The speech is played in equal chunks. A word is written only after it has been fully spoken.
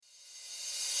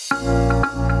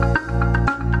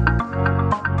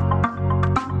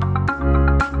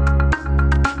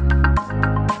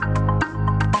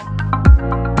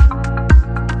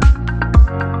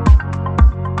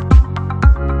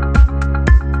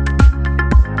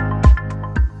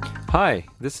Hi,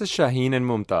 this is Shaheen and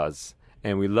Mumtaz,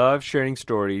 and we love sharing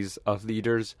stories of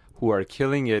leaders who are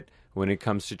killing it when it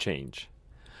comes to change.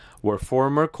 We're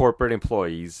former corporate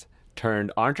employees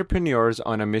turned entrepreneurs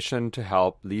on a mission to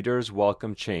help leaders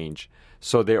welcome change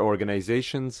so their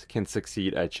organizations can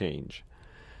succeed at change.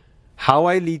 How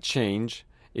I Lead Change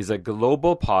is a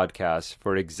global podcast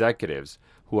for executives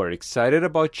who are excited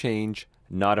about change,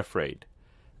 not afraid.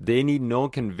 They need no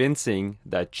convincing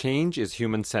that change is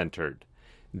human-centered.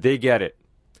 They get it,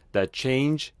 that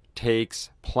change takes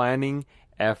planning,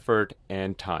 effort,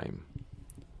 and time.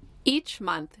 Each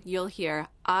month, you'll hear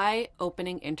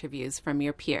eye-opening interviews from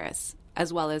your peers,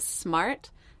 as well as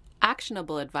smart,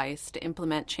 actionable advice to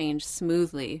implement change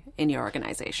smoothly in your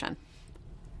organization.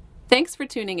 Thanks for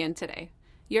tuning in today.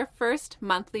 Your first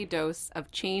monthly dose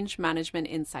of change management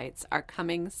insights are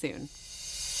coming soon.